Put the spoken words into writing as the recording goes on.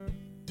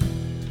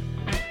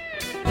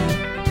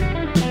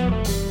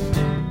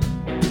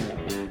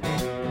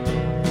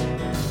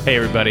Hey,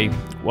 everybody.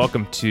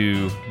 Welcome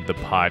to the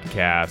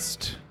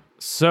podcast.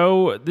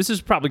 So this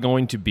is probably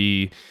going to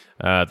be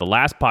the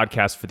last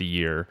podcast for the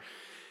year.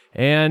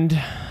 And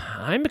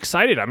I'm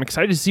excited. I'm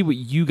excited to see what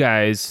you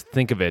guys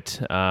think of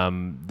it.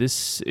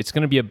 It's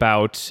going to be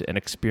about an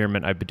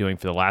experiment I've been doing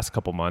for the last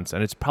couple months,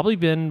 and it's probably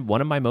been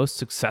one of my most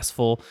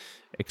successful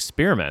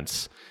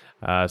experiments.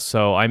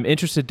 So I'm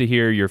interested to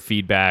hear your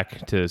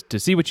feedback, to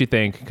see what you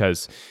think,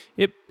 because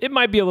it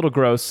might be a little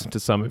gross to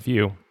some of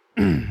you.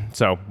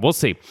 So we'll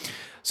see.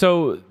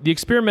 So the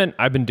experiment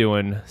I've been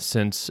doing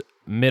since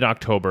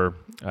mid-October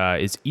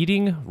is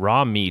eating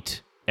raw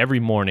meat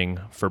every morning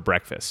for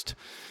breakfast.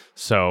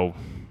 So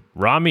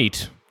raw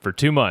meat for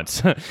 2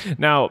 months.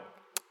 Now,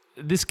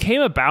 this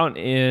came about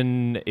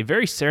in a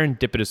very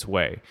serendipitous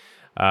way.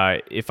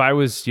 If I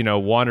was,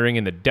 wandering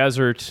in the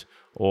desert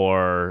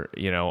or,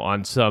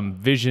 on some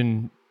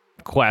vision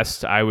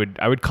quest, I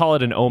would call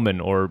it an omen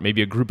or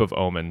maybe a group of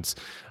omens.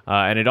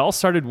 And it all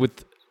started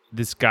with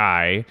this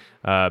guy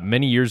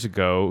many years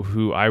ago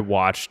who I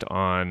watched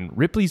on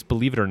Ripley's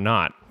Believe It or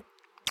Not.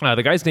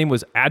 The guy's name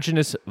was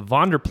Agnes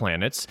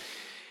Vonderplanitz,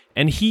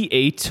 and he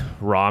ate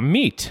raw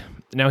meat.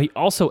 Now, he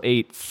also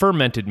ate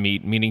fermented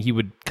meat, meaning he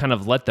would kind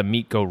of let the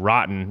meat go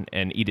rotten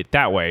and eat it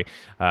that way.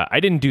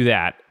 I didn't do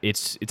that.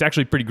 It's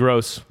actually pretty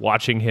gross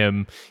watching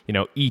him,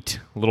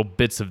 eat little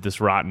bits of this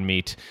rotten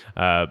meat.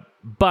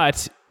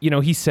 But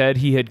he said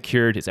he had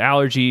cured his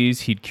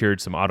allergies. He'd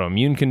cured some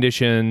autoimmune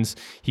conditions.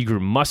 He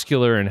grew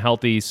muscular and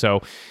healthy.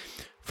 So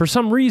for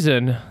some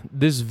reason,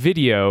 this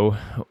video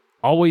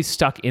always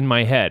stuck in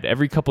my head.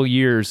 Every couple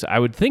years, I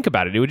would think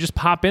about it. It would just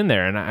pop in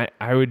there, and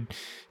I would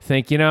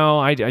think,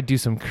 I do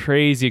some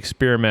crazy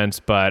experiments,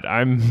 but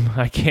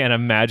I can't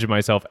imagine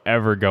myself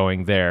ever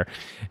going there.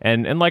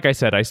 And like I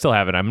said, I still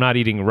haven't. I'm not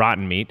eating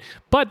rotten meat,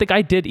 but the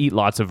guy did eat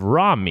lots of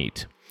raw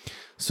meat.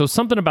 So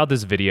something about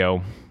this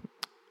video,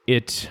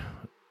 it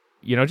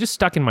just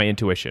stuck in my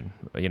intuition.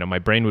 My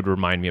brain would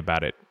remind me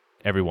about it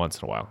every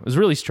once in a while. It was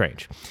really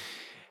strange.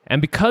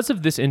 And because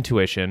of this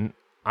intuition,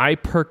 I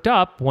perked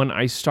up when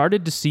I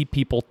started to see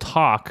people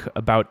talk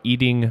about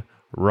eating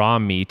raw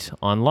meat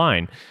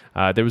online.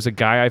 There was a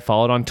guy I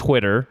followed on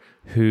Twitter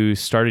who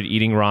started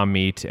eating raw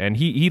meat, and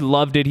he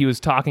loved it. He was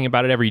talking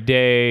about it every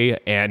day,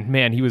 and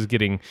man, he was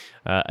getting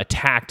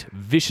attacked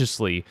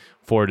viciously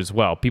for it as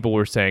well. People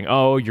were saying,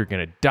 "Oh, you're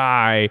gonna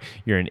die.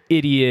 You're an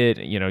idiot."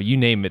 You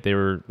name it. They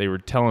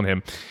were telling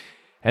him,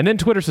 and then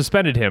Twitter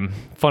suspended him.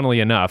 Funnily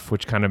enough,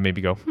 which kind of made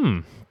me go,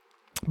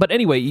 But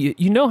anyway,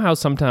 you know how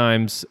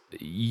sometimes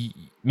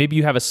maybe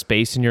you have a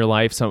space in your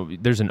life, so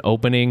there's an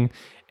opening,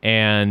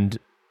 and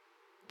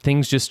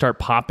things just start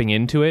popping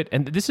into it.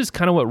 And this is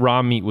kind of what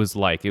raw meat was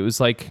like. It was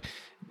like,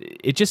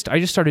 I just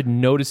started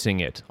noticing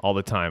it all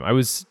the time. I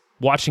was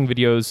watching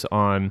videos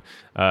on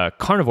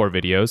carnivore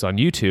videos on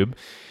YouTube,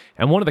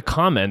 and one of the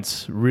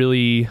comments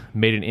really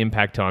made an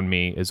impact on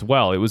me as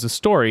well. It was a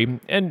story,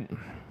 and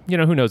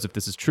who knows if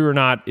this is true or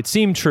not. It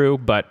seemed true,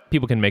 but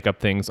people can make up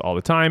things all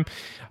the time.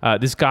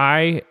 This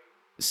guy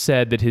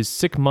said that his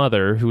sick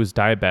mother, who was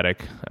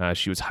diabetic,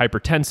 she was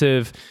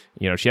hypertensive,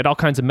 she had all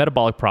kinds of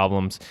metabolic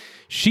problems.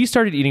 She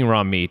started eating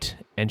raw meat,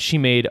 and she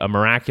made a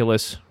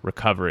miraculous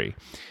recovery.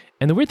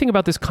 And the weird thing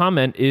about this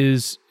comment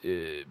is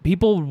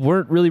people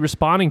weren't really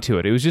responding to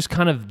it. It was just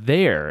kind of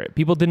there.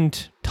 People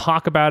didn't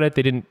talk about it.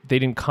 They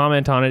didn't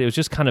comment on it. It was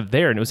just kind of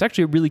there. And it was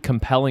actually a really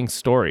compelling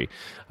story.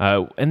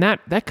 And that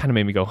kind of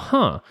made me go,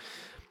 huh.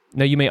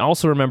 Now, you may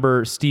also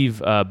remember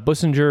Steve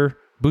Businger,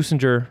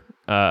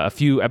 a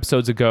few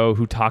episodes ago,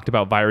 who talked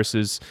about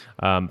viruses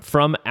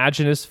from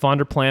Agnes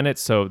Vonderplanitz.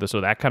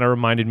 So that kind of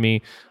reminded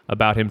me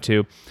about him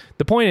too.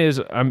 The point is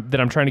that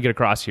I'm trying to get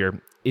across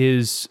here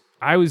is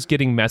I was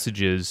getting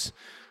messages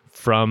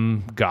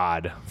from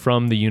God,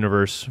 from the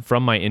universe,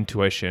 from my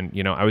intuition.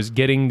 I was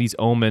getting these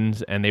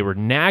omens, and they were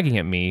nagging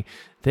at me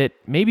that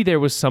maybe there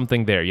was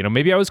something there.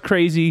 Maybe I was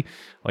crazy,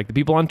 like the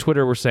people on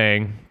Twitter were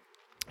saying,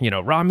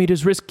 raw meat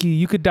is risky,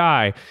 you could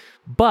die.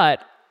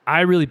 But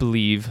I really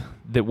believe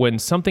that when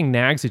something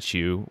nags at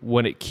you,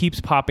 when it keeps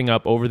popping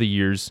up over the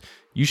years,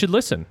 you should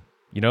listen,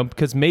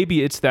 because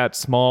maybe it's that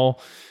small,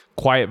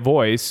 quiet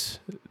voice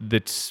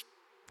that's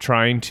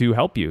trying to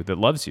help you, that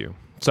loves you.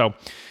 So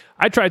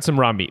I tried some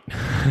raw meat.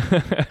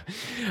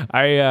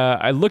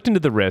 I looked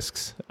into the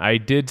risks. I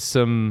did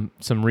some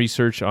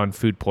research on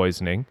food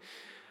poisoning.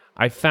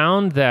 I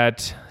found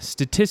that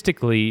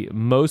statistically,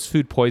 most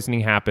food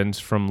poisoning happens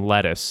from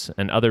lettuce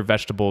and other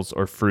vegetables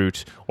or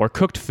fruit or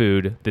cooked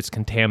food that's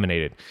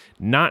contaminated,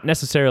 not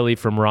necessarily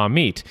from raw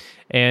meat.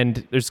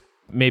 And there's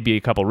maybe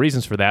a couple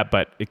reasons for that,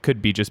 but it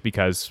could be just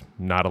because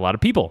not a lot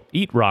of people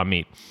eat raw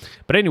meat.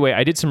 But anyway,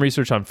 I did some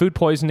research on food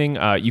poisoning.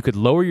 You could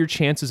lower your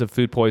chances of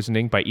food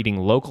poisoning by eating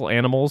local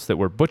animals that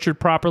were butchered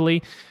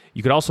properly.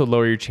 You could also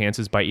lower your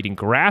chances by eating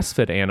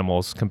grass-fed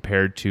animals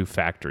compared to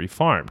factory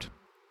farmed.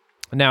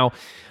 Now,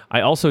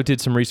 I also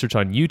did some research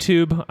on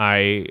YouTube.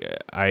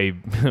 I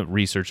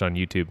researched on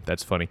YouTube.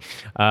 That's funny.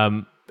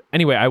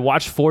 Anyway, I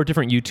watched 4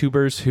 different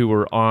YouTubers who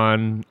were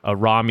on a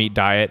raw meat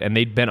diet, and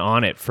they'd been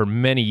on it for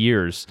many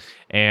years.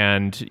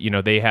 And,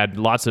 they had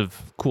lots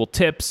of cool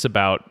tips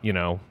about,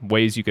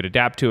 ways you could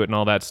adapt to it and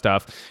all that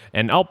stuff.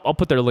 And I'll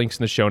put their links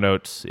in the show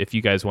notes if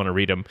you guys want to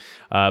read them.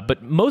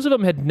 But most of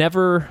them had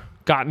never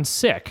gotten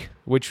sick,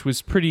 which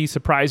was pretty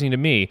surprising to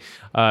me.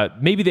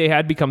 Maybe they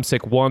had become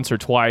sick once or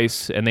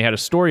twice and they had a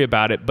story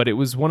about it, but it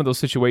was one of those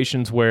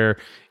situations where,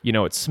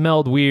 it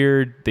smelled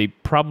weird. They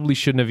probably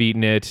shouldn't have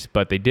eaten it,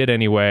 but they did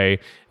anyway.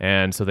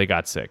 And so they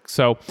got sick.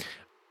 So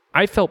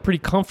I felt pretty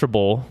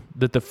comfortable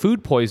that the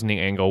food poisoning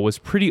angle was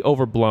pretty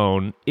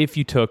overblown if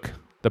you took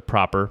the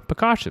proper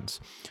precautions.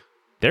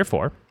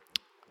 Therefore,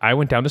 I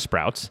went down to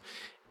Sprouts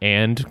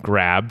and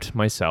grabbed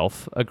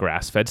myself a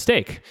grass-fed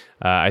steak.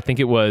 I think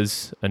it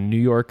was a New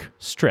York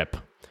strip.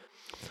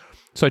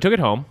 So I took it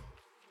home.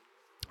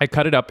 I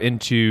cut it up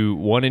into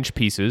 1-inch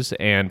pieces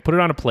and put it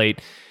on a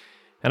plate,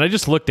 and I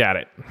just looked at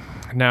it.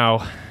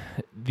 Now,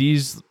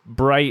 these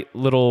bright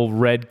little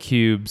red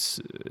cubes,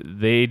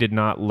 they did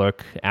not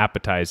look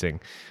appetizing.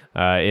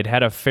 It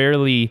had a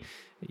fairly,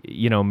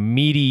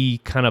 meaty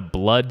kind of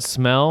blood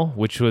smell,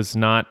 which was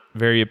not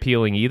very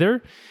appealing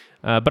either.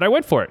 But I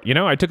went for it.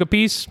 I took a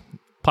piece,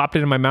 popped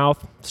it in my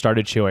mouth,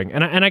 started chewing,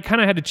 and I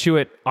kind of had to chew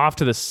it off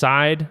to the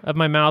side of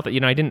my mouth.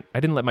 I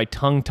didn't let my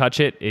tongue touch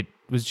it. It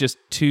was just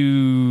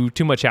too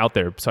much out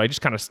there, so I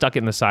just kind of stuck it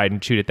in the side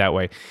and chewed it that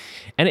way.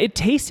 And it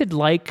tasted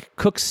like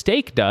cooked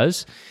steak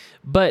does,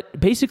 but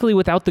basically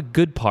without the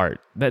good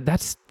part.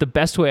 That's the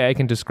best way I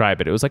can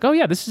describe it. It was like, oh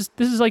yeah, this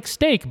is like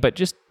steak, but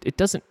just it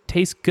doesn't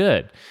taste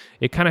good.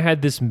 It kind of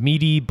had this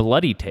meaty,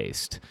 bloody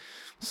taste.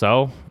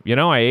 So,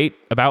 I ate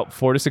about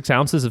 4 to 6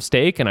 ounces of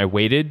steak and I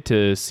waited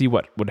to see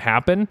what would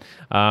happen.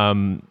 A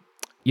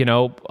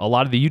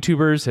lot of the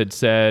YouTubers had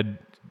said,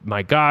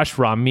 my gosh,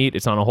 raw meat,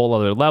 it's on a whole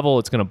other level.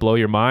 It's going to blow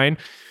your mind.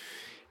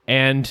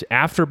 And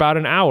after about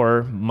an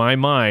hour, my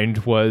mind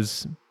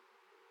was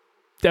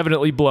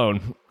definitely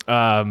blown.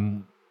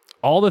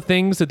 All the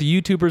things that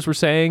the YouTubers were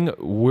saying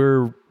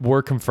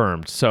were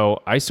confirmed.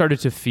 So I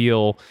started to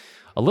feel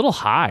a little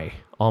high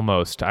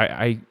almost.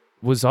 I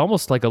was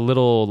almost like a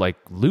little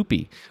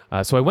loopy.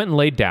 So I went and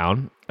laid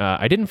down.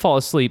 I didn't fall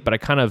asleep, but I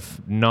kind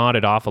of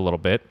nodded off a little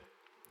bit.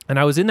 And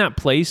I was in that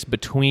place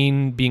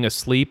between being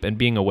asleep and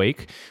being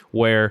awake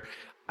where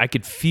I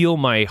could feel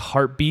my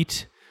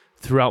heartbeat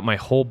throughout my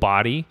whole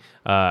body.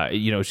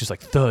 It's just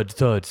like thud,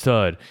 thud,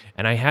 thud.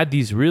 And I had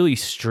these really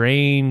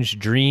strange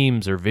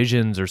dreams or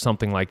visions or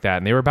something like that.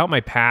 And they were about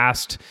my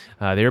past.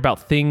 They were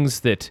about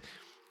things that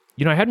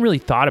I hadn't really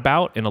thought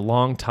about in a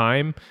long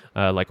time,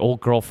 like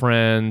old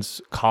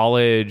girlfriends,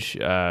 college,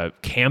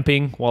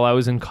 camping while I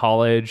was in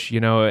college,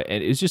 and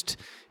it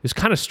was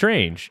kind of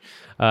strange.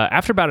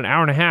 After about an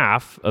hour and a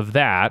half of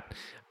that,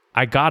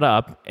 I got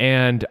up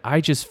and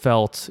I just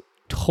felt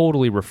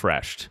totally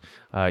refreshed.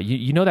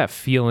 You know that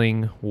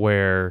feeling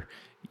where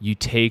you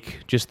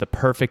take just the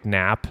perfect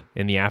nap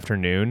in the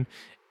afternoon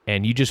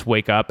and you just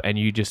wake up and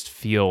you just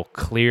feel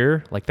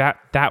clear? Like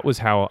that was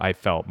how I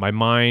felt. My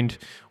mind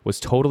was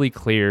totally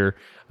clear.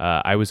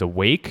 I was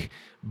awake,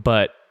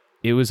 but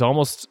it was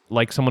almost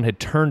like someone had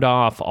turned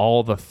off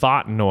all the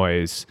thought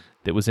noise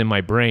that was in my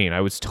brain.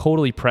 I was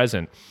totally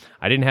present.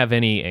 I didn't have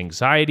any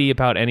anxiety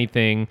about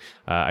anything.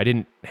 I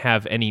didn't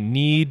have any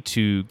need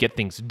to get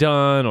things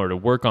done or to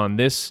work on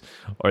this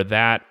or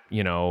that,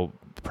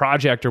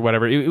 project or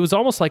whatever. It was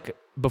almost like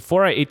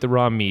before I ate the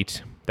raw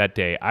meat that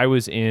day, I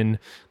was in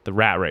the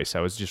rat race.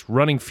 I was just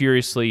running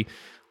furiously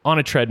on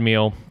a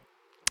treadmill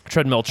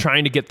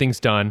trying to get things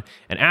done,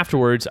 and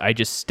afterwards I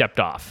just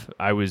stepped off.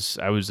 I was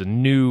a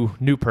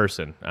new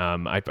person.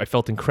 I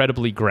felt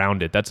incredibly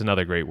grounded. That's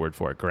another great word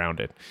for it,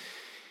 grounded.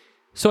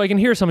 So I can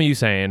hear some of you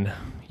saying,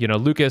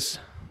 Lucas,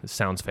 this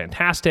sounds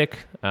fantastic,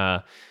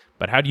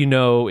 but how do you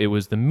know it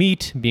was the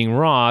meat being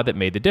raw that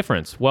made the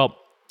difference? Well,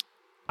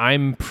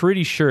 I'm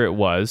pretty sure it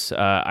was.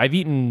 I've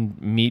eaten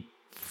meat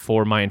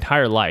for my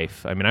entire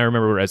life. I mean, I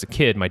remember as a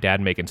kid, my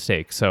dad making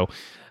steak. So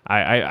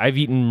I've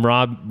eaten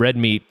raw red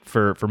meat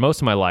for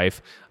most of my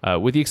life,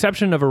 with the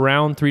exception of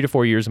around 3 to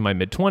 4 years in my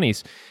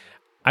mid-20s.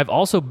 I've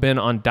also been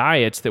on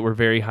diets that were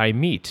very high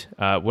meat.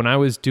 When I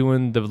was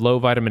doing the low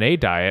vitamin A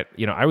diet,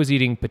 I was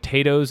eating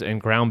potatoes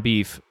and ground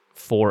beef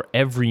for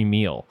every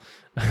meal.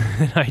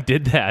 And I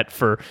did that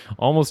for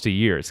almost a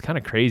year. It's kind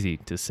of crazy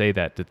to say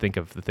that, to think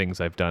of the things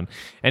I've done.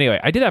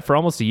 Anyway, I did that for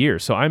almost a year.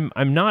 So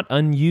I'm not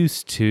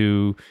unused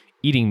to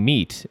eating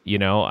meat,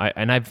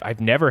 and I've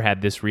never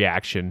had this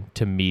reaction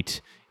to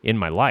meat in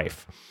my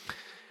life.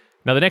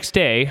 Now, the next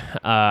day,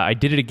 I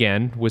did it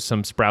again with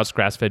some Sprouts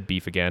grass-fed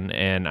beef again,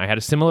 and I had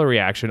a similar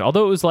reaction,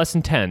 although it was less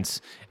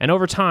intense. And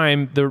over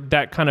time,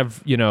 that kind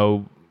of,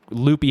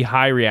 loopy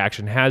high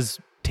reaction has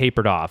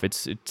tapered off.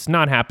 It's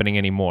not happening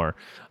anymore.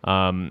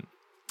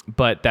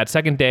 But that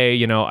second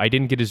day, I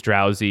didn't get as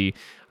drowsy.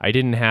 I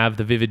didn't have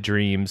the vivid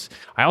dreams.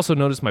 I also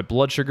noticed my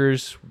blood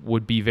sugars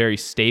would be very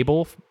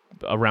stable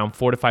around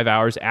 4 to 5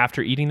 hours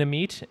after eating the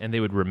meat, and they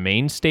would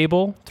remain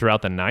stable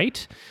throughout the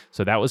night.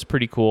 So that was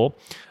pretty cool.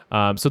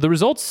 So the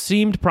results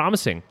seemed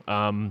promising.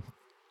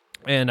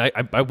 And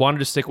I wanted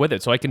to stick with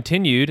it. So I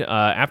continued.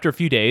 After a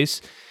few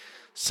days,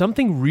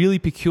 something really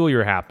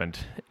peculiar happened.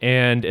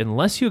 And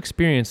unless you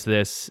experience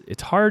this,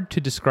 it's hard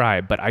to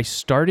describe, but I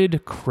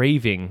started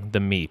craving the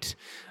meat.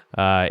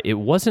 It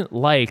wasn't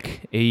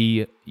like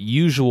a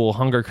usual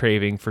hunger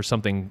craving for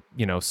something,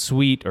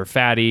 sweet or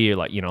fatty, or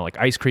like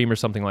ice cream or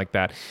something like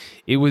that.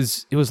 It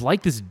was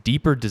like this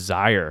deeper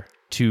desire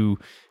to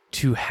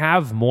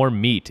have more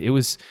meat. It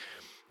was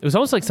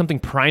almost like something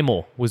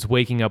primal was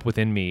waking up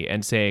within me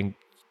and saying,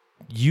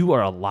 you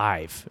are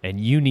alive and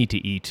you need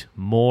to eat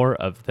more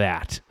of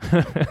that.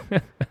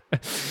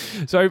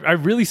 So I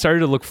really started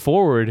to look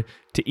forward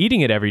to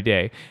eating it every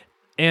day.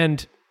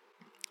 And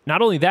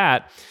not only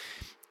that,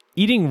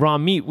 eating raw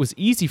meat was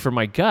easy for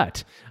my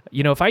gut.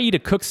 If I eat a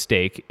cooked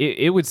steak,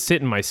 it would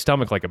sit in my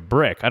stomach like a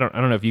brick. I don't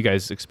know if you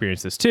guys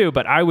experience this too,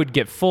 but I would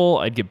get full,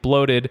 I'd get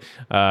bloated.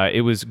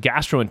 It was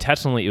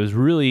gastrointestinally, it was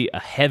really a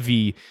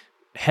heavy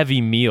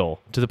meal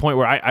to the point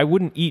where I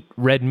wouldn't eat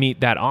red meat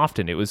that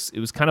often. It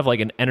was kind of like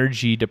an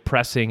energy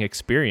depressing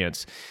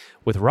experience.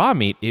 With raw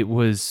meat, it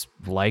was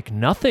like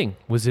nothing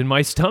was in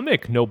my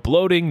stomach. No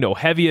bloating, no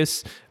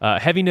heaviness.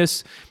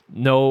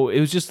 No, it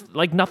was just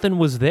like nothing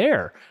was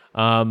there.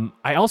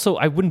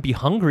 I wouldn't be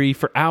hungry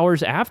for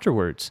hours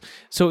afterwards.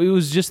 So it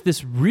was just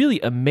this really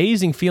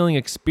amazing feeling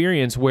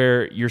experience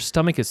where your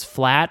stomach is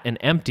flat and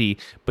empty,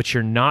 but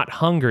you're not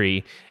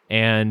hungry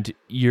and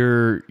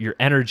you're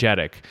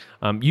energetic.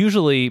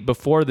 Usually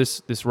before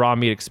this raw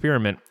meat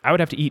experiment, I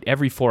would have to eat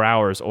every 4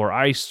 hours or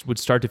I would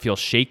start to feel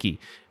shaky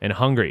and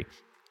hungry.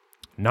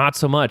 Not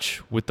so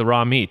much with the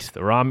raw meat.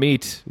 The raw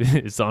meat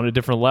is on a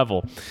different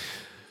level.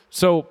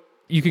 So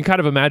you can kind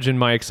of imagine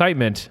my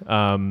excitement.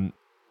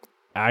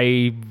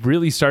 I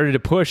really started to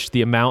push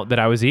the amount that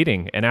I was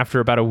eating. And after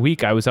about a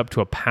week, I was up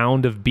to a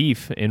pound of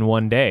beef in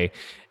one day.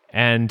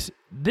 And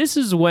this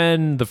is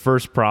when the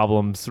first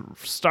problems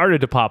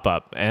started to pop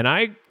up. And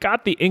I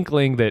got the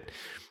inkling that,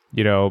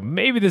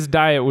 maybe this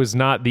diet was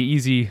not the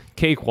easy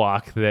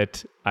cakewalk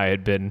that I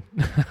had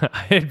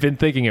been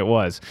thinking it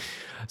was.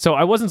 So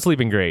I wasn't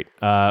sleeping great.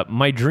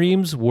 My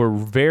dreams were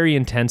very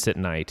intense at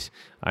night.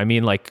 I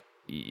mean, like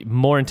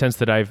more intense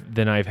than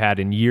I've had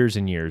in years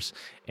and years.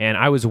 And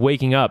I was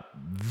waking up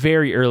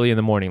very early in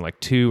the morning, like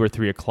 2 or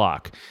 3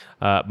 o'clock.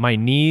 My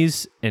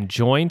knees and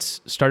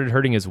joints started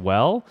hurting as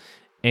well.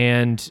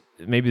 And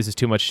maybe this is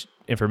too much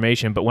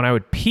information, but when I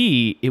would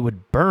pee, it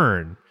would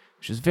burn,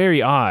 which is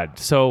very odd.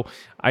 So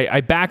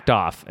I backed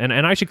off. And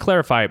I should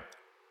clarify,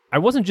 I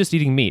wasn't just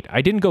eating meat.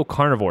 I didn't go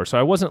carnivore. So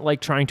I wasn't like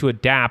trying to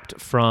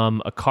adapt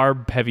from a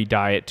carb-heavy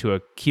diet to a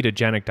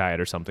ketogenic diet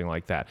or something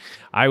like that.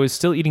 I was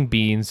still eating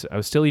beans. I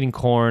was still eating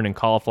corn and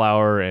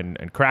cauliflower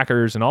and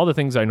crackers and all the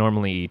things I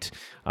normally eat.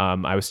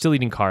 I was still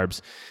eating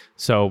carbs.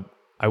 So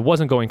I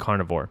wasn't going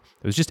carnivore.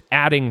 It was just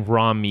adding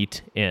raw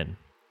meat in.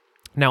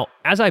 Now,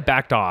 as I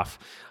backed off,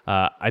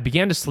 I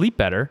began to sleep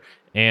better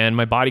and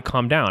my body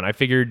calmed down. I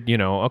figured,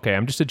 okay,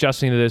 I'm just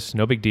adjusting to this,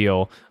 no big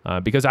deal.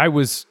 Because I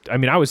was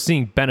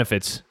seeing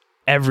benefits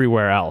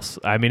everywhere else.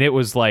 I mean, it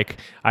was like,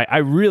 I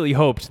really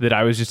hoped that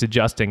I was just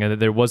adjusting and that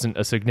there wasn't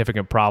a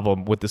significant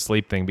problem with the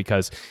sleep thing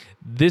because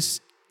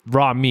this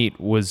raw meat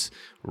was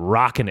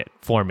rocking it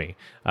for me.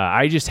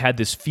 I just had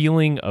this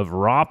feeling of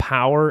raw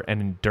power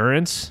and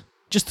endurance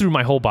just through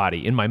my whole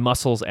body, in my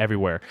muscles,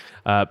 everywhere.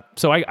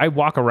 So I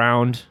walk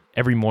around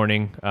every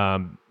morning.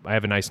 I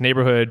have a nice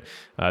neighborhood.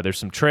 There's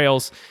some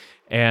trails.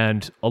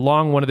 And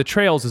along one of the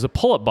trails is a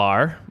pull-up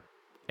bar.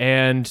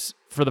 And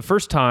for the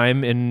first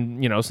time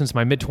in, since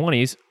my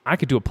mid-20s, I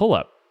could do a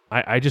pull-up.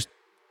 I just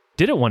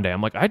did it one day.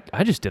 I'm like,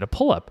 I just did a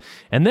pull-up.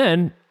 And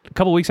then a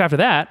couple weeks after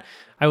that,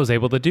 I was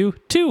able to do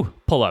 2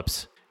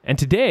 pull-ups. And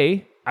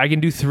today, I can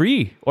do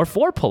 3 or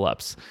 4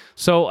 pull-ups.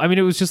 So, I mean,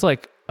 it was just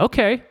like,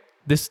 okay,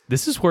 this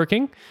is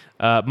working.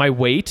 My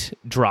weight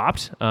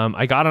dropped.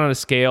 I got on a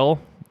scale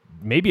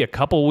maybe a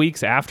couple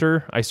weeks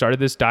after I started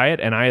this diet,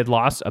 and I had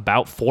lost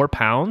about 4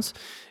 pounds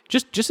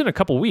just in a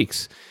couple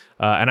weeks.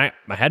 And I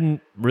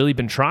hadn't really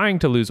been trying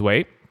to lose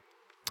weight.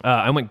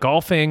 I went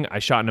golfing. I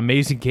shot an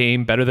amazing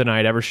game, better than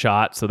I'd ever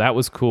shot. So that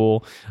was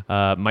cool.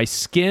 My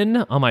skin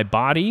on my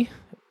body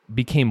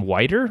became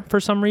whiter for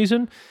some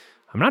reason.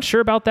 I'm not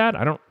sure about that.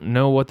 I don't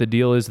know what the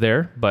deal is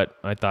there, but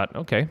I thought,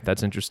 okay,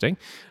 that's interesting.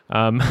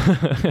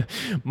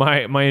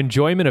 My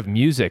enjoyment of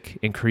music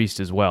increased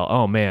as well.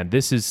 Oh man,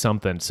 this is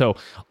something. So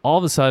all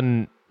of a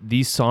sudden,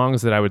 these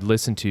songs that I would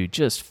listen to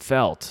just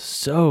felt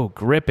so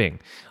gripping.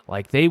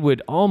 Like they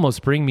would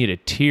almost bring me to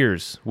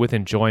tears with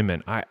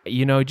enjoyment.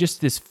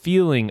 Just this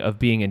feeling of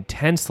being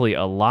intensely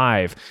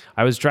alive.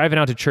 I was driving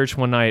out to church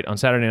one night on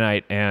Saturday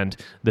night, and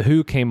The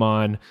Who came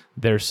on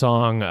their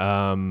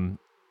song,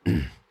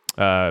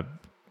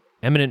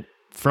 Eminent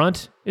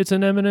Front. It's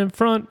an eminent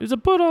front. It's a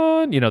put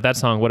on. That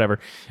song, whatever.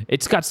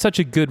 It's got such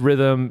a good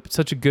rhythm,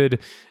 such a good,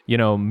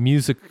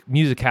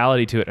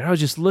 musicality to it. And I was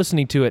just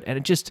listening to it, and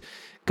it just,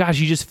 gosh,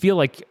 you just feel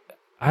like,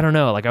 I don't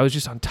know, like I was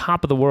just on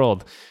top of the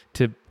world,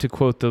 to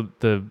quote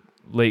the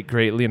late,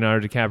 great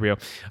Leonardo DiCaprio.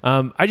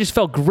 I just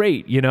felt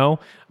great,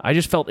 I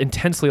just felt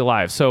intensely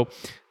alive. So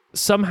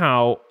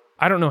somehow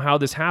I don't know how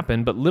this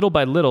happened, but little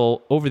by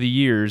little over the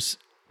years,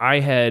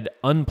 I had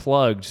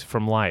unplugged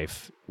from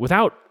life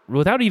without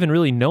even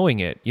really knowing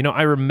it.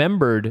 I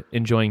remembered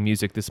enjoying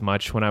music this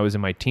much when I was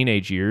in my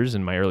teenage years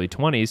and my early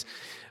 20s,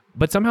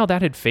 but somehow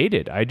that had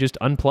faded. I just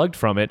unplugged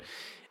from it.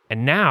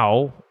 And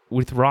now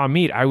with Raw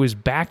Meat, I was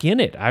back in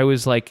it. I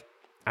was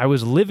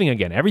living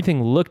again.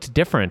 Everything looked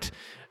different.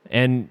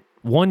 And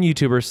one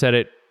YouTuber said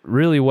it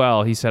really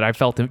well. He said, I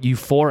felt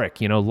euphoric.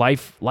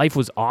 Life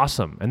was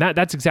awesome. And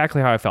that's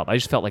exactly how I felt. I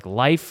just felt like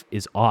life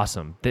is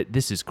awesome.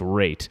 This is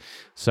great.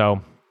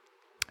 So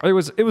it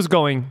was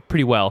going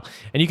pretty well.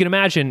 And you can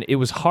imagine it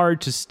was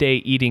hard to stay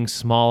eating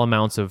small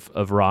amounts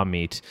of raw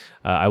meat.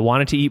 I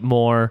wanted to eat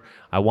more.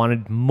 I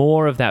wanted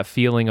more of that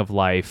feeling of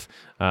life.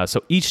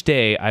 So each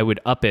day I would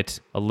up it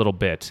a little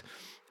bit.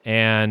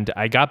 And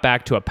I got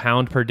back to a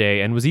pound per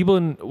day and was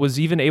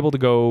even able to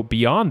go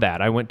beyond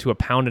that. I went to 1.5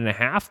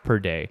 pounds per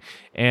day.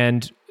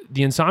 And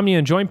the insomnia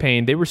and joint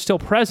pain, they were still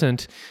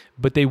present,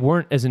 but they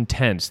weren't as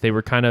intense. They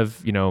were kind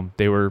of,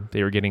 they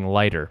were getting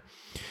lighter.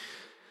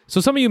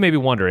 So some of you may be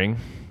wondering,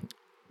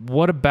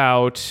 what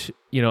about,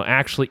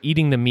 actually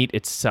eating the meat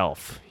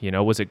itself?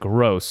 Was it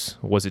gross?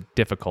 Was it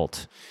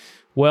difficult?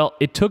 Well,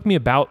 it took me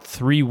about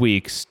 3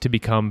 weeks to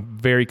become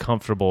very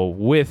comfortable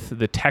with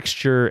the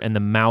texture and the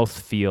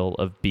mouth feel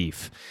of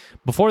beef.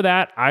 Before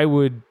that, I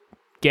would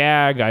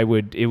gag.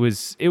 It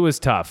was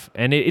tough.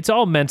 And it's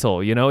all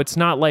mental, it's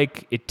not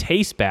like it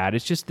tastes bad.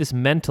 It's just this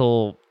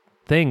mental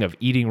thing of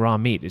eating raw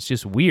meat. It's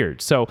just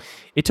weird. So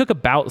it took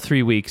about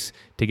 3 weeks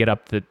to get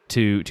up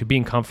to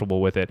being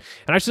comfortable with it.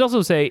 And I should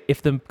also say,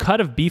 if the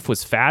cut of beef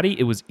was fatty,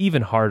 it was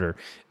even harder.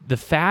 The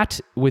fat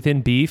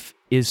within beef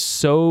is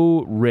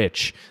so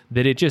rich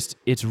that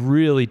it's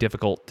really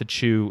difficult to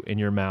chew in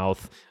your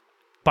mouth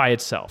by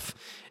itself.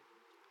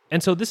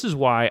 And so this is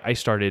why I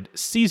started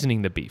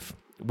seasoning the beef,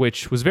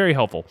 which was very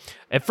helpful.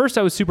 At first,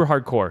 I was super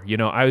hardcore.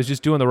 I was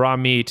just doing the raw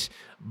meat,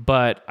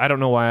 but I don't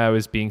know why I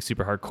was being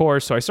super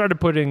hardcore. So I started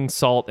putting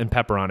salt and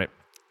pepper on it.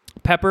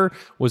 Pepper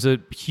was a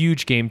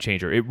huge game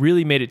changer. It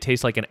really made it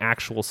taste like an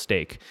actual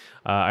steak.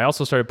 I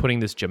also started putting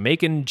this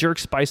Jamaican jerk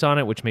spice on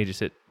it, which made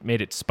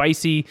it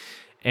spicy.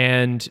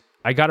 And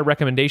I got a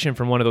recommendation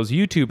from one of those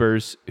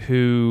YouTubers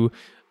who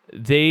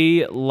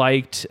they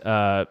liked,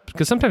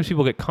 because sometimes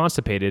people get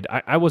constipated.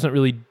 I wasn't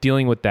really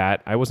dealing with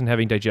that. I wasn't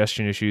having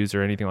digestion issues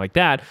or anything like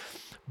that.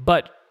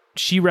 But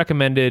she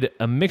recommended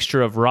a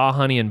mixture of raw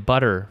honey and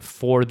butter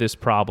for this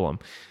problem.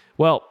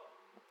 Well,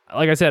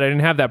 like I said, I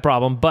didn't have that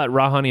problem, but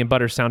raw honey and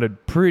butter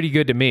sounded pretty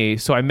good to me.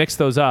 So I mixed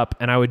those up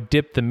and I would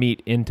dip the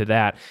meat into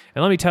that.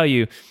 And let me tell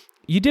you,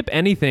 you dip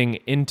anything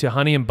into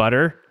honey and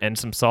butter and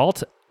some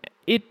salt,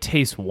 it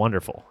tastes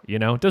wonderful.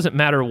 It doesn't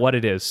matter what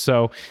it is.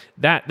 So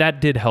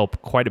that did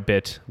help quite a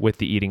bit with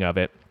the eating of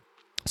it.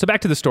 So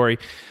back to the story.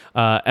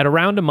 At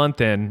around a month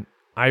in,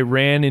 I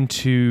ran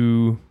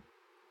into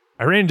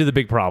the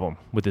big problem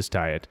with this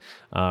diet.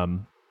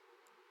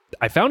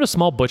 I found a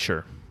small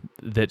butcher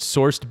that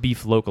sourced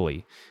beef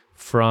locally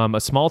from a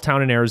small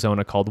town in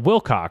Arizona called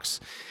Wilcox.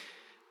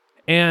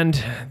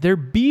 And their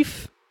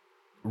beef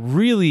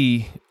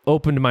really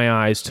opened my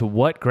eyes to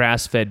what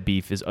grass-fed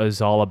beef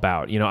is all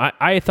about.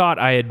 I thought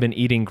I had been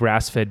eating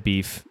grass-fed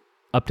beef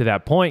up to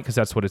that point because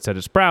that's what it said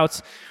at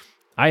Sprouts.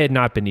 I had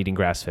not been eating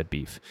grass-fed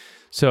beef.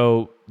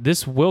 So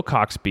this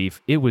Wilcox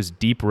beef, it was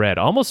deep red,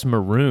 almost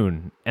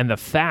maroon, and the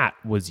fat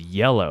was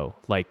yellow,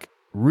 like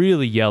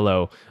really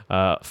yellow,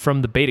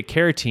 from the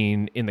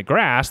beta-carotene in the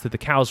grass that the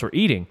cows were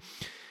eating.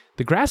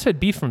 The grass-fed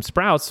beef from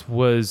Sprouts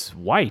was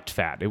white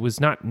fat. It was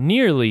not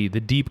nearly the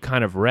deep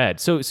kind of red.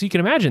 So you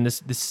can imagine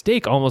this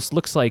steak almost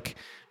looks like,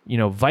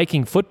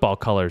 Viking football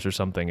colors or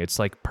something. It's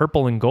like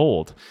purple and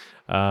gold.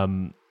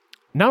 Not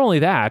only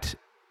that,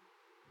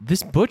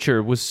 this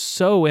butcher was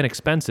so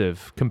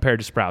inexpensive compared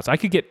to Sprouts. I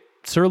could get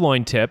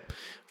sirloin tip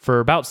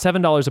for about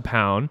 $7 a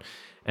pound,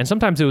 and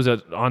sometimes it was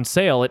on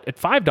sale at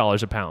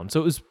 $5 a pound.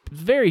 So it was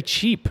very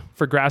cheap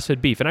for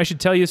grass-fed beef. And I should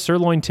tell you,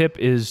 sirloin tip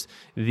is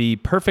the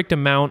perfect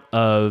amount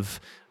of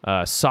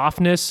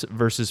softness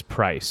versus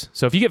price.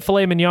 So if you get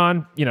filet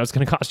mignon, it's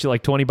going to cost you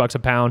like $20 a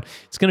pound.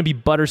 It's going to be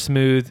butter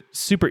smooth,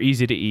 super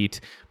easy to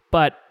eat,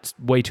 but it's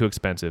way too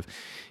expensive.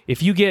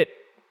 If you get,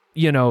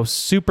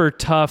 super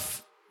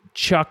tough,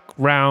 chuck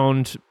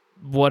round,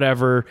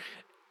 whatever,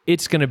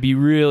 it's going to be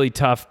really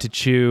tough to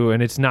chew,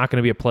 and it's not going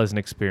to be a pleasant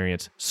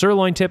experience.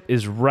 Sirloin tip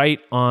is right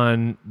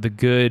on the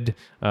good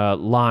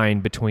line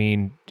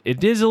between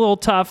it is a little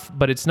tough,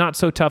 but it's not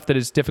so tough that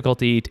it's difficult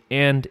to eat,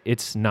 and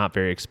it's not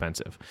very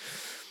expensive.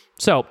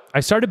 So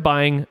I started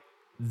buying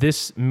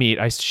this meat.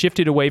 I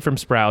shifted away from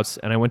Sprouts,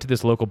 and I went to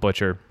this local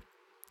butcher.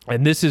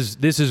 And this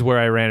is where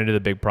I ran into the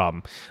big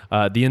problem.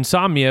 The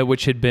insomnia,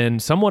 which had been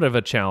somewhat of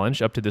a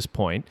challenge up to this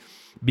point,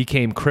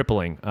 became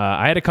crippling.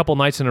 I had a couple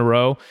nights in a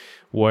row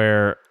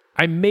where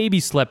I maybe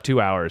slept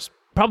 2 hours,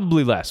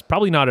 probably less,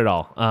 probably not at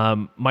all.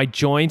 My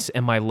joints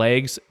and my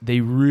legs,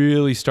 they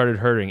really started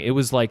hurting. It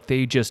was like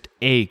they just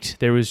ached.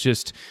 There was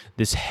just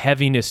this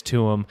heaviness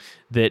to them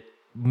that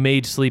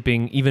made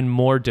sleeping even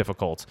more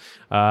difficult.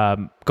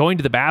 Going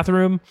to the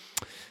bathroom,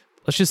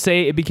 let's just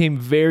say it became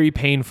very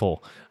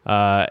painful.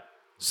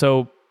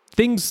 So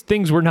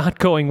things were not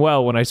going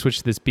well when I switched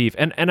to this beef.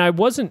 And I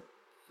wasn't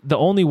the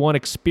only one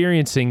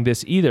experiencing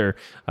this either.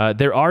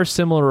 There are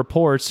similar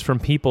reports from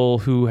people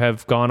who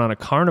have gone on a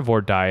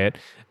carnivore diet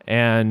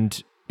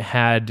and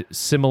had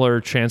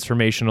similar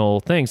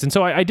transformational things. And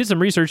so I did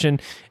some research,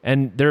 and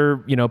there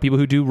are, people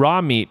who do raw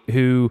meat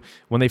who,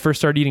 when they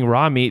first start eating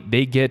raw meat,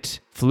 they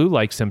get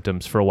flu-like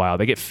symptoms for a while.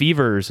 They get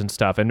fevers and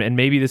stuff. And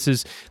maybe there's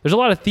a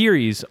lot of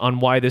theories on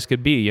why this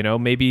could be.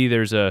 Maybe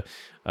there's a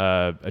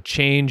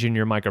change in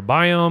your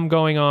microbiome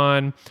going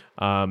on.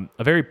 A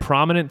very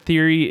prominent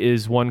theory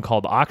is one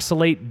called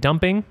oxalate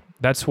dumping.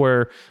 That's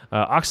where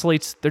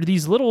oxalates, they're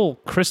these little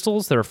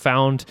crystals that are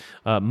found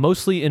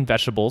mostly in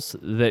vegetables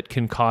that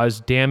can cause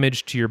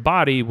damage to your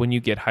body when you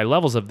get high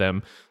levels of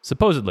them,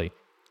 supposedly.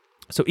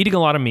 So eating a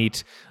lot of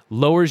meat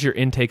lowers your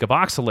intake of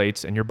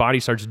oxalates, and your body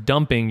starts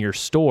dumping your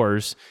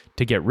stores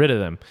to get rid of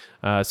them.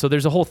 So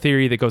there's a whole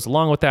theory that goes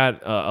along with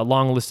that, a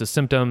long list of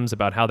symptoms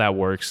about how that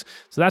works.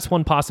 So that's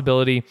one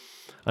possibility.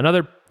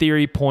 Another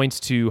theory points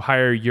to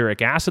higher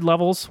uric acid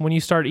levels when you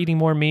start eating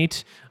more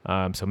meat.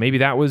 So maybe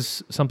that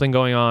was something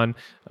going on.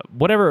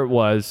 Whatever it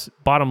was,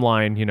 bottom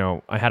line,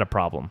 I had a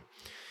problem.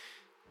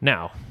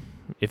 Now,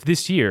 if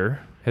this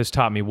year has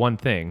taught me one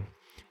thing,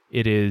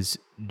 it is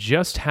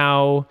just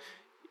how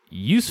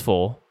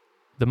useful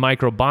the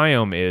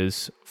microbiome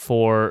is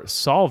for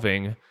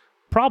solving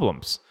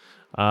problems,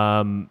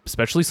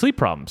 especially sleep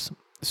problems.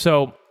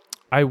 So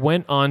I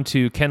went on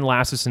to Ken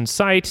Lasseson's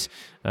site.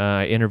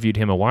 I interviewed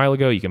him a while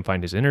ago. You can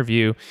find his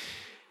interview.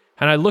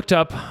 And I looked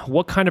up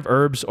what kind of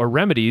herbs or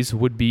remedies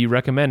would be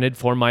recommended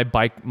for my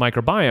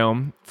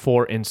microbiome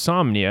for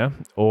insomnia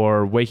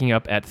or waking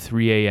up at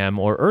 3 a.m.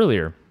 or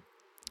earlier.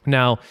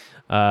 Now,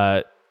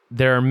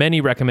 there are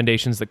many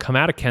recommendations that come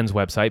out of Ken's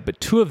website, but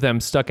two of them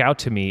stuck out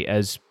to me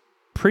as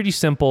pretty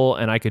simple,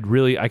 and I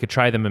could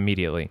try them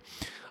immediately.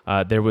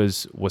 There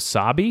was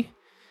wasabi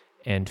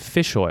and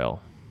fish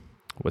oil.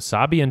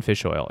 Wasabi and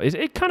fish oil. It's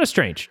kind of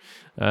strange,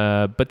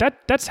 but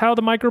that's how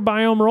the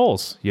microbiome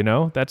rolls.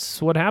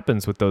 That's what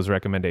happens with those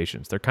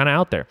recommendations. They're kind of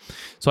out there.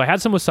 So I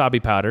had some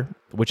wasabi powder,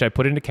 which I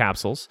put into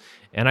capsules,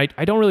 and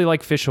I don't really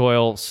like fish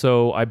oil,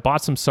 so I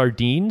bought some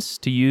sardines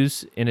to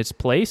use in its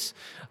place.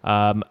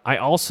 I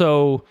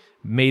also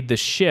made the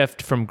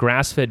shift from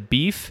grass-fed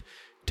beef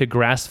to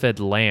grass-fed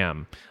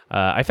lamb.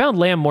 I found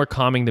lamb more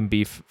calming than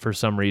beef for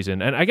some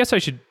reason, and I guess I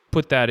should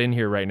put that in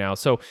here right now.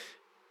 So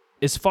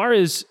as far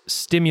as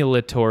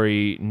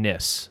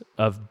stimulatoriness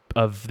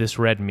of this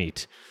red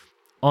meat,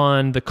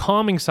 on the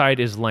calming side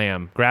is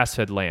lamb,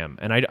 grass-fed lamb.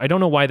 And I don't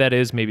know why that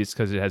is. Maybe it's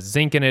because it has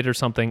zinc in it or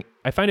something.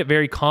 I find it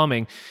very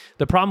calming.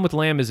 The problem with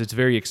lamb is it's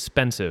very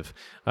expensive.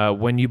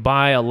 When you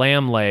buy a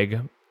lamb leg,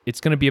 it's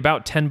going to be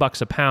about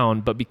 $10 a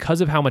pound, but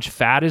because of how much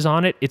fat is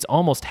on it, it's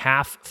almost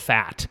half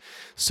fat.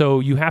 So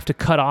you have to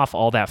cut off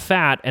all that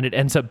fat, and it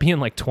ends up being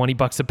like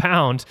 $20 a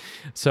pound.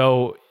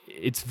 So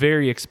it's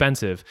very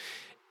expensive.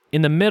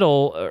 In the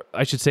middle,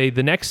 I should say,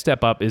 the next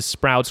step up is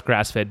Sprouts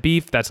grass-fed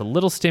beef. That's a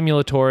little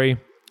stimulatory.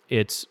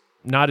 It's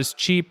not as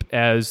cheap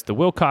as the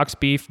Wilcox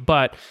beef,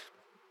 but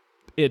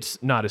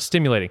it's not as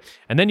stimulating.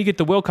 And then you get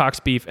the Wilcox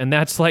beef, and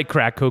that's like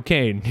crack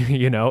cocaine.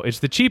 It's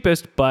the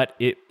cheapest, but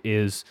it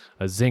is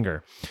a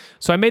zinger.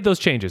 So I made those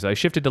changes. I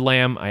shifted to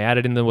lamb. I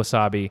added in the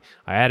wasabi.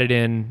 I added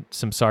in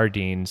some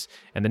sardines.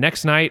 And the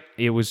next night,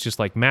 it was just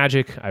like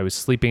magic. I was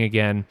sleeping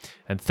again.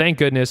 And thank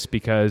goodness,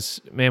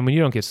 because, man, when you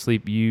don't get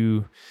sleep,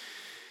 you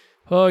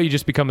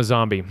just become a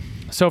zombie.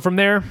 So from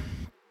there,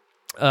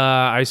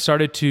 I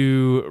started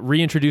to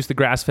reintroduce the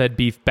grass-fed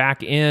beef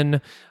back in.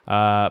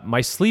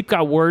 My sleep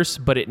got worse,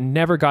 but it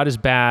never got as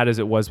bad as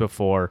it was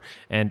before.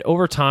 And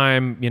over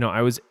time,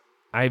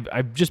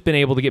 I've just been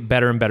able to get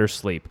better and better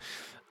sleep.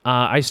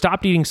 I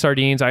stopped eating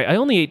sardines. I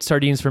only ate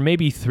sardines for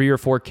maybe 3 or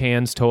 4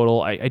 cans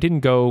total. I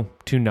didn't go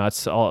too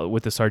nuts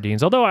with the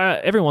sardines, although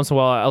every once in a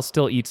while I'll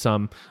still eat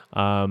some.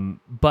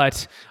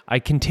 But I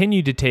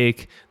continued to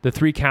take the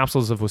 3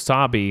 capsules of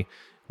wasabi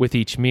with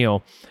each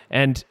meal.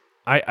 And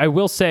I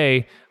will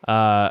say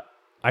I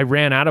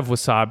ran out of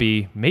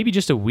wasabi maybe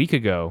just a week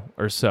ago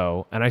or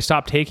so, and I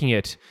stopped taking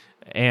it.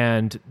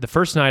 And the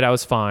first night I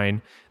was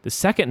fine. The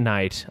second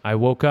night I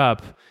woke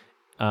up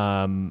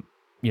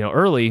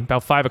early,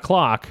 about 5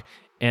 o'clock,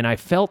 and I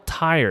felt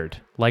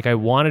tired. Like I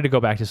wanted to go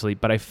back to sleep,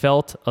 but I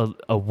felt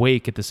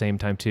awake at the same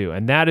time too.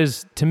 And that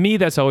is, to me,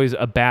 that's always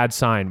a bad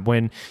sign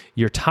when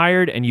you're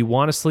tired and you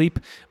want to sleep,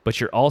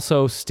 but you're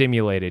also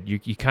stimulated.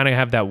 You kind of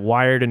have that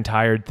wired and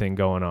tired thing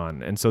going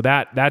on. And so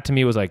that to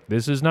me was like,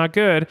 this is not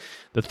good.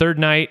 The third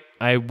night,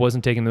 I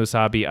wasn't taking the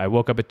wasabi. I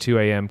woke up at 2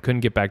 a.m.,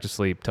 couldn't get back to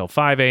sleep till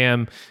 5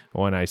 a.m.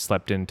 when I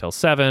slept in till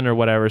 7 or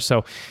whatever.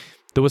 So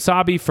the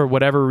wasabi, for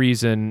whatever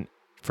reason,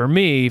 for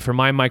me, for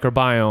my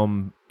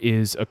microbiome,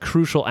 is a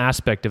crucial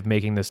aspect of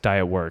making this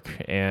diet work.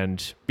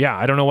 And yeah,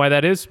 I don't know why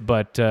that is,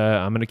 but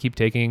I'm going to keep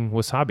taking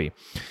wasabi.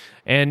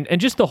 And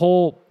just the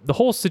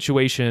whole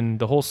situation,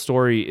 the whole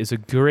story is a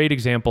great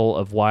example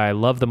of why I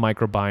love the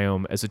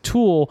microbiome as a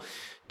tool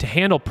to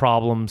handle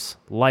problems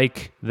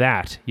like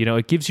that.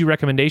 It gives you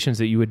recommendations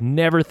that you would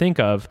never think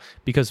of,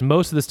 because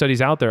most of the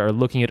studies out there are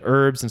looking at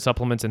herbs and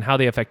supplements and how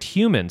they affect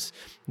humans,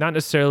 not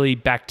necessarily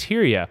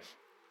bacteria.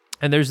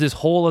 And there's this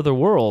whole other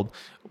world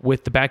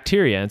with the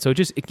bacteria. And so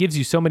it gives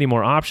you so many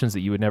more options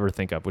that you would never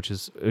think of, which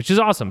is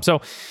awesome.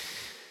 So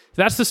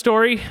that's the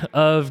story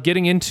of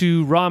getting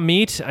into raw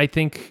meat. I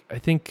think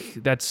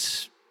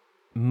that's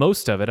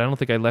most of it. I don't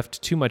think I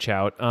left too much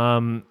out.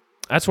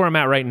 That's where I'm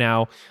at right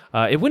now.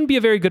 It wouldn't be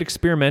a very good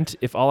experiment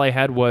if all I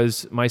had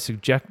was my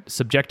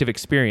subjective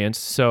experience.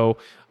 So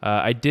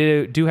I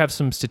do have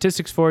some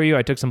statistics for you.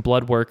 I took some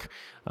blood work.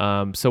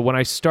 So when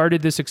I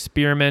started this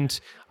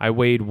experiment, I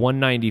weighed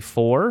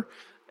 194,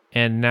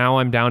 and now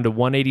I'm down to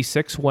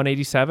 186,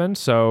 187.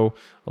 So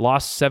I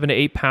lost 7 to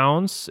 8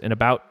 pounds in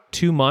about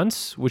 2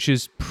 months, which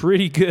is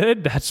pretty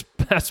good. That's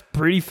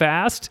pretty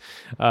fast.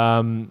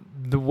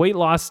 The weight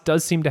loss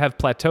does seem to have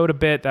plateaued a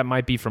bit. That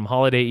might be from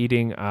holiday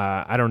eating.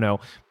 I don't know.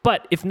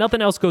 But if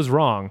nothing else goes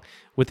wrong,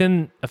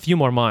 within a few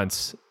more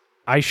months,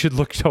 I should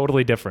look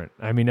totally different.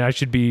 I mean, I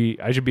should be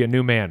a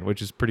new man,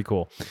 which is pretty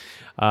cool.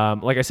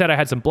 Like I said, I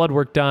had some blood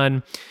work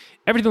done.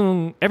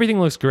 Everything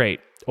looks great,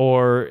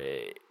 or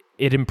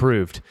it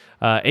improved.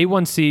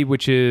 A1C,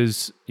 which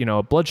is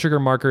a blood sugar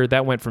marker,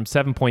 that went from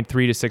 7.3 to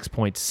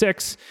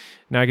 6.6.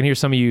 Now I can hear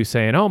some of you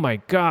saying, "Oh my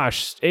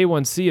gosh,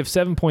 A1C of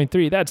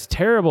 7.3, that's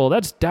terrible.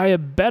 That's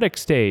diabetic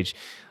stage."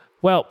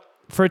 Well,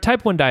 for a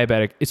type 1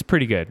 diabetic, it's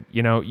pretty good.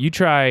 You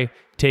try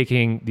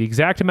taking the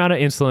exact amount of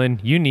insulin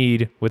you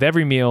need with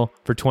every meal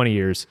for 20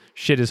 years.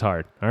 Shit is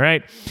hard, all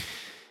right?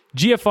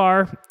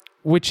 GFR,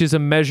 which is a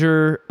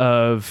measure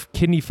of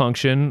kidney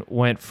function,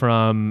 went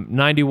from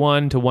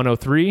 91 to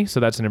 103,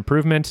 so that's an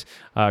improvement.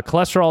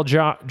 Cholesterol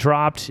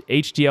dropped,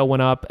 HDL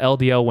went up,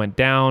 LDL went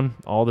down,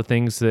 all the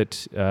things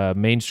that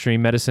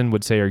mainstream medicine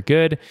would say are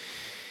good.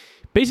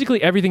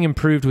 Basically, everything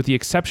improved with the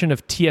exception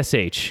of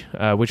TSH,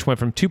 which went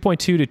from 2.2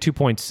 to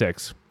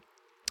 2.6.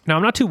 Now,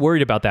 I'm not too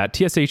worried about that.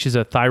 TSH is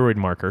a thyroid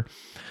marker.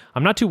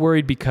 I'm not too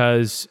worried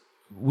because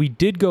we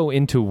did go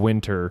into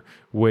winter,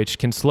 which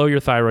can slow your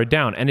thyroid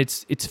down. And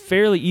it's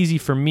fairly easy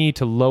for me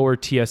to lower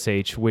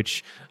TSH,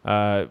 which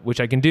I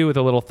can do with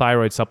a little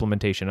thyroid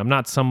supplementation. I'm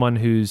not someone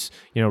who's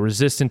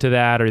resistant to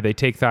that, or they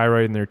take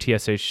thyroid and their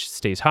TSH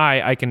stays high.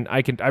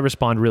 I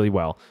respond really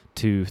well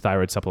to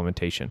thyroid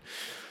supplementation.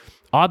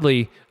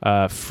 Oddly,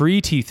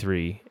 free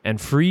T3 and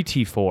free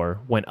T4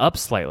 went up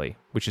slightly,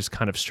 which is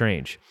kind of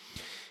strange.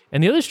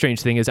 And the other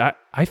strange thing is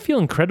I feel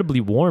incredibly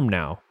warm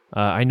now.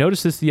 I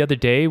noticed this the other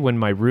day when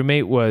my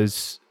roommate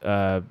was,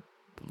 I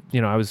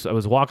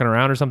was walking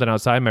around or something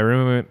outside. My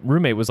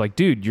roommate was like,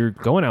 "Dude, you're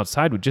going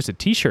outside with just a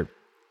t-shirt."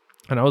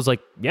 And I was like,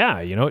 "Yeah,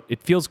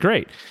 it feels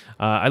great."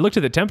 I looked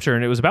at the temperature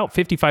and it was about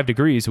 55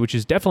 degrees, which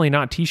is definitely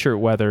not t-shirt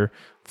weather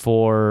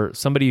for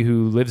somebody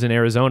who lives in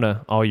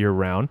Arizona all year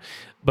round.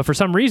 But for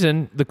some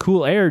reason, the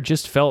cool air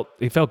just felt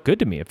good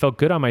to me. It felt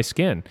good on my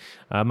skin.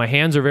 My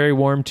hands are very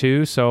warm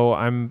too, so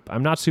I'm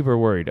not super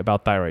worried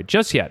about thyroid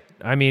just yet.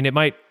 I mean, it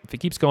might, if it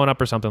keeps going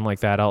up or something like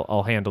that,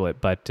 I'll handle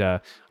it. But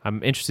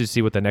I'm interested to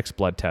see what the next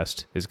blood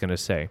test is going to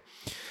say.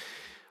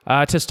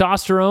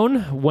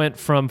 Testosterone went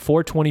from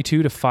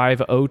 422 to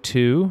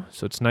 502,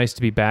 so it's nice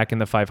to be back in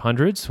the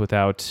 500s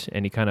without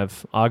any kind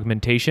of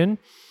augmentation.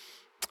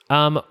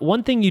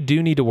 One thing you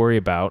do need to worry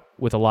about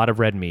with a lot of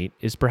red meat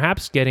is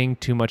perhaps getting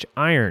too much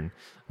iron,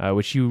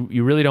 which you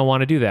really don't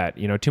want to do that.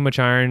 Too much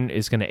iron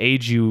is going to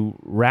age you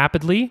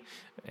rapidly,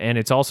 and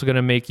it's also going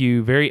to make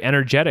you very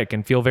energetic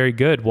and feel very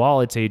good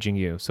while it's aging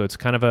you. So it's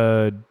kind of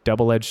a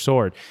double-edged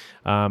sword.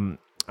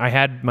 I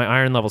had my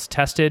iron levels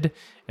tested,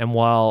 and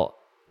while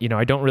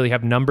I don't really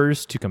have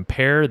numbers to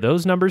compare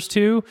those numbers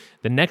to,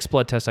 the next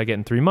blood test I get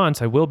in 3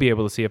 months, I will be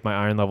able to see if my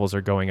iron levels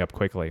are going up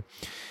quickly.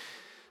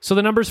 So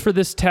the numbers for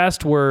this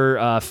test were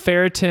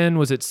ferritin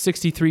was at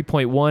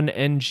 63.1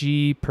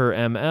 Ng per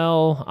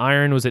ml,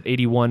 iron was at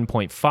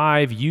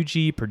 81.5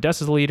 Ug per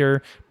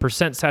deciliter,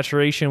 percent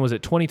saturation was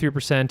at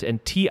 23%,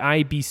 and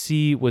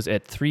TIBC was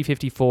at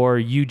 354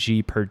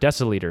 Ug per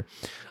deciliter.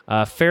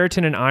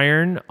 Ferritin and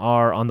iron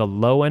are on the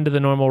low end of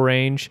the normal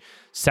range.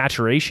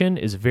 Saturation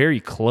is very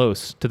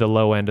close to the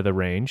low end of the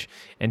range,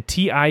 and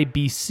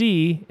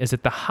TIBC is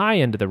at the high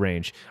end of the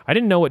range. I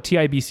didn't know what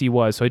TIBC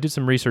was, so I did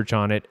some research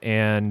on it,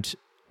 and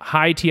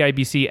high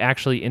TIBC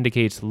actually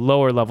indicates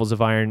lower levels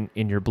of iron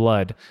in your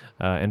blood,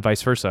 and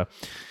vice versa.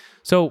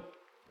 So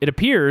it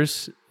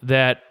appears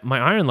that my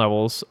iron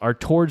levels are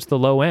towards the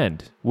low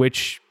end,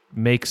 which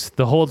makes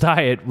the whole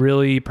diet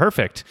really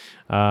perfect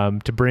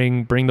to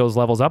bring those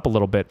levels up a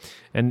little bit.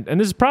 And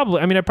this is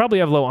probably, I probably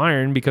have low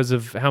iron because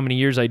of how many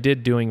years I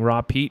did doing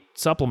raw Pete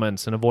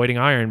supplements and avoiding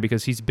iron,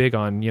 because he's big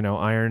on,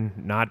 iron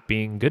not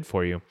being good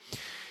for you.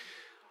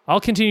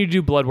 I'll continue to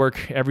do blood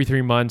work every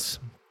 3 months.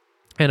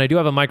 And I do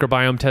have a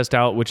microbiome test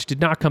out, which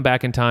did not come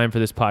back in time for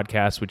this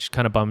podcast, which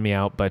kind of bummed me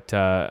out. But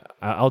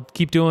I'll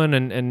keep doing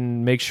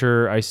and make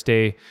sure I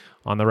stay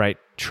on the right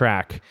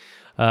track.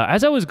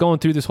 As I was going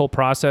through this whole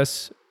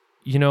process,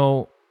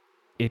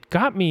 it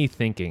got me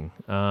thinking.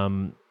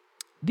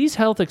 These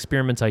health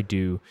experiments I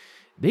do,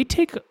 they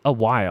take a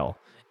while.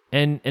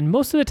 And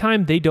most of the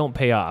time, they don't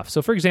pay off.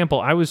 So, for example,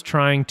 I was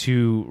trying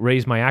to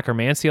raise my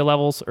Akkermansia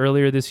levels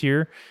earlier this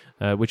year,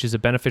 which is a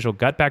beneficial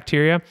gut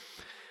bacteria.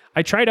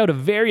 I tried out a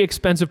very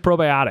expensive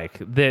probiotic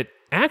that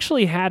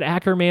actually had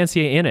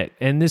Akkermansia in it,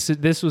 and this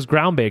was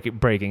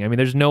groundbreaking. I mean,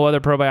 there's no other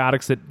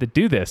probiotics that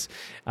do this.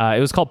 It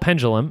was called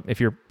Pendulum, if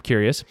you're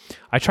curious.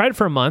 I tried it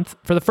for a month.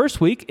 For the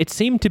first week, it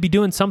seemed to be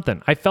doing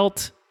something. I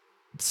felt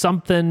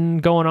something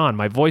going on.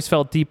 My voice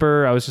felt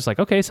deeper. I was just like,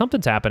 okay,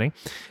 something's happening.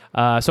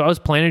 So I was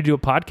planning to do a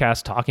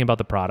podcast talking about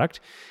the product,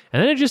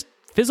 and then it just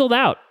fizzled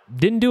out.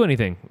 Didn't do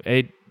anything.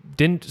 I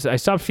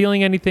stopped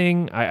feeling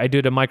anything. I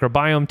did a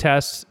microbiome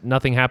test.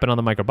 Nothing happened on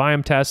the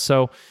microbiome test.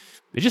 So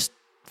it just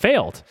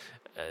failed.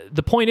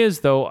 The point is,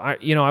 though,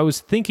 I was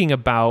thinking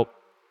about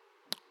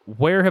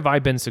where have I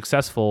been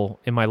successful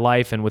in my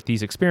life and with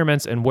these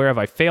experiments, and where have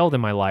I failed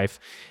in my life?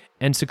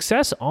 And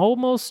success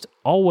almost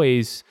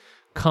always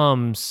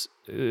comes,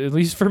 at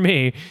least for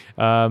me,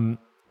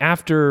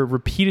 after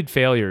repeated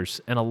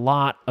failures and a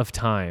lot of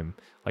time,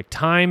 like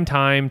time,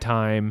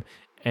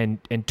 and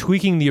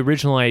tweaking the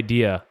original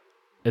idea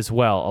as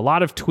well. A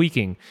lot of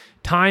tweaking.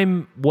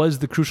 Time was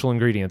the crucial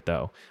ingredient,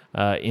 though,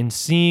 in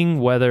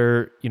seeing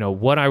whether,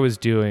 what I was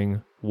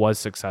doing was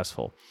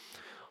successful.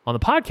 On the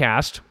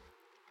podcast,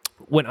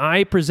 when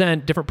I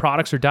present different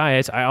products or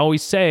diets, I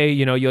always say,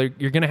 you're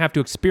going to have to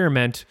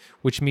experiment,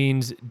 which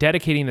means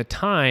dedicating the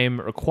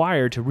time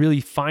required to really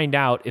find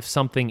out if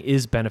something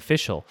is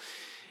beneficial.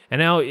 And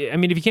now,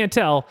 if you can't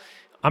tell,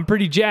 I'm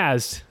pretty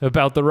jazzed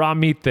about the raw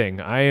meat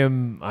thing.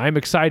 I'm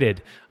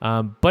excited.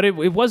 But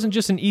it wasn't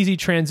just an easy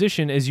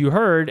transition, as you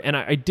heard, and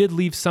I did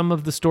leave some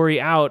of the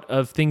story out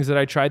of things that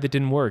I tried that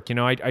didn't work.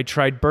 I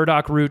tried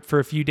burdock root for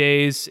a few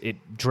days.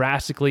 It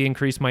drastically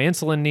increased my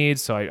insulin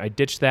needs, so I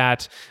ditched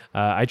that.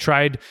 I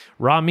tried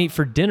raw meat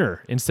for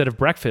dinner instead of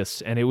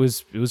breakfast, and it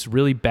was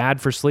really bad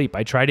for sleep.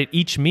 I tried it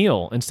each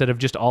meal instead of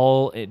just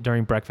all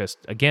during breakfast.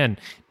 Again,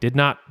 did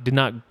not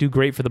do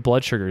great for the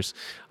blood sugars.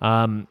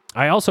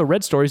 I also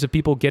read stories of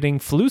people getting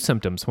flu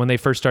symptoms when they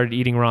first started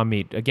eating raw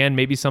meat. Again,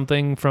 maybe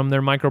something from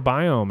their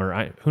microbiome,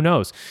 or who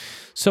knows.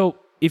 So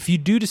if you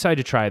do decide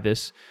to try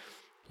this,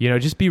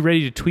 just be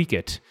ready to tweak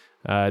it.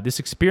 This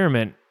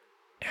experiment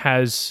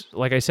has,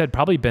 like I said,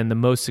 probably been the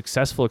most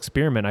successful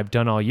experiment I've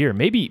done all year.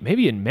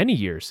 Maybe in many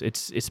years.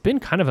 It's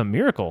been kind of a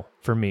miracle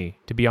for me,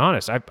 to be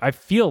honest. I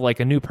feel like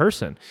a new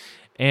person,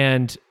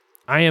 and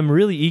I am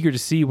really eager to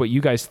see what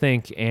you guys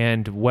think,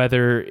 and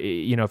whether,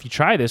 if you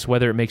try this,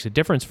 whether it makes a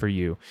difference for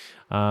you.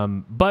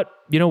 But,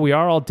 we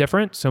are all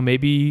different, so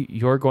maybe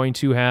you're going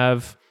to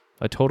have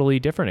a totally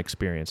different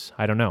experience.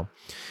 I don't know.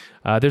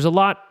 There's a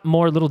lot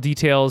more little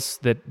details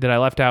that I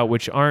left out,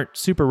 which aren't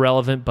super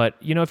relevant, but,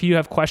 if you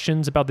have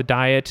questions about the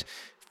diet,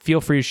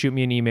 feel free to shoot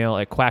me an email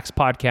at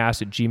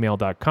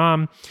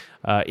quackspodcast@gmail.com.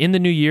 In the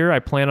new year, I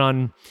plan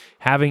on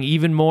having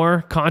even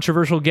more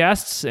controversial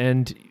guests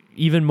and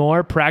even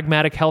more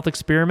pragmatic health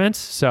experiments.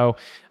 So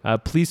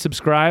please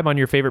subscribe on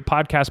your favorite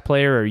podcast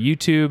player or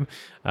YouTube.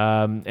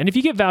 And if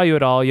you get value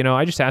at all,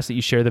 I just ask that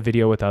you share the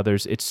video with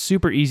others. It's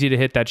super easy to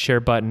hit that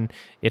share button.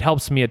 It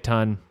helps me a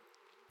ton.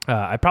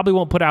 I probably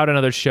won't put out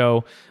another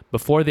show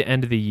before the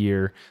end of the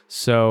year.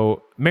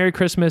 So Merry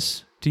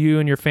Christmas to you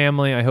and your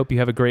family. I hope you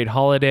have a great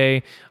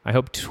holiday. I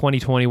hope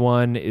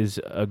 2021 is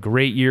a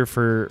great year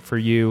for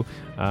you.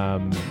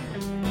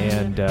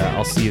 And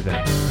I'll see you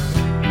then.